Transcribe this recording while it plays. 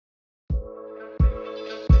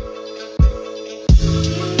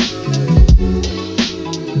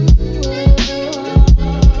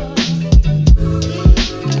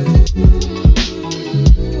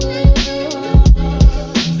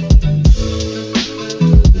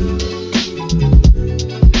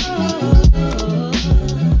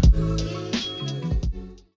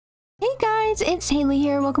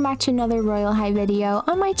welcome back to another Royale High video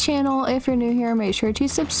on my channel. If you're new here, make sure to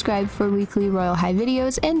subscribe for weekly Royale High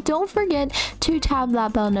videos, and don't forget to tap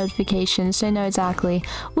that bell notification so you know exactly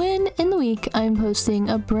when in the week I'm posting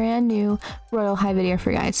a brand new Royale High video for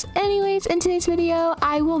you guys. Anyways, in today's video,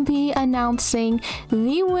 I will be announcing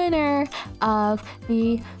the winner of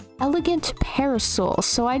the elegant parasol.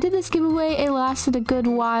 So I did this giveaway, it lasted a good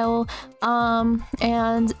while,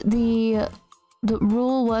 and the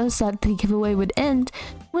rule was that the giveaway would end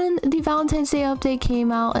when the Valentine's Day update came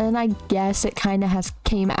out, and I guess it kind of has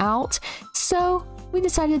came out, so we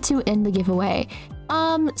decided to end the giveaway.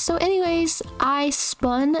 So anyways, I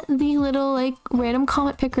spun the little like random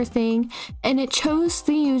comment picker thing, and it chose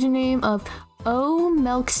the username of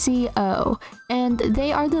𝒯𝒽𝒾𝓃𝓀, and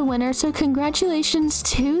they are the winner, so congratulations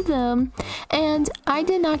to them. And I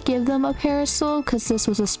did not give them a parasol because this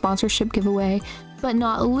was a sponsorship giveaway, but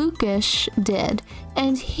not Lucas did,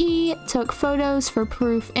 and he took photos for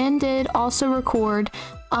proof and did also record.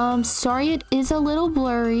 Sorry it is a little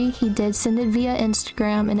blurry. He did send it via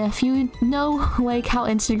Instagram, and if you know like how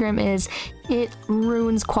Instagram is, it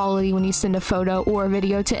ruins quality when you send a photo or a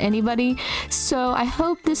video to anybody. So I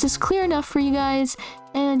hope this is clear enough for you guys.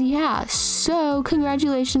 And yeah, so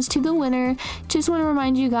congratulations to the winner. Just want to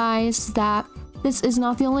remind you guys that this is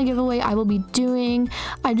not the only giveaway I will be doing.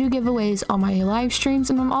 I do giveaways on my live streams,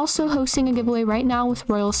 and I'm also hosting a giveaway right now with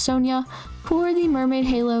Royal Sonia for the Mermaid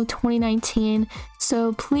Halo 2019.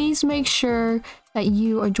 So please make sure that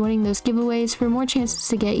you are joining those giveaways for more chances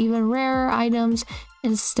to get even rarer items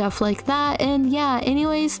and stuff like that. And yeah,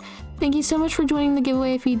 anyways, thank you so much for joining the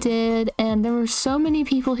giveaway if you did. And there were so many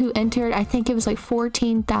people who entered. I think it was like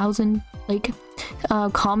 14,000 like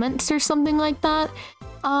comments or something like that.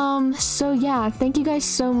 So yeah, thank you guys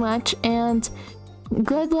so much, and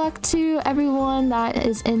good luck to everyone that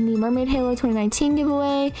is in the Mermaid Halo 2019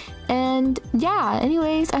 giveaway. And yeah,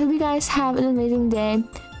 anyways, I hope you guys have an amazing day.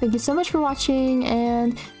 Thank you so much for watching,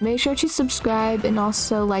 and make sure to subscribe and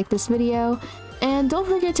also like this video. And don't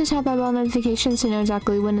forget to tap that bell notification so you know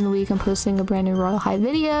exactly when in the week I'm posting a brand new Royale High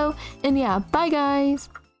video. And yeah, bye guys!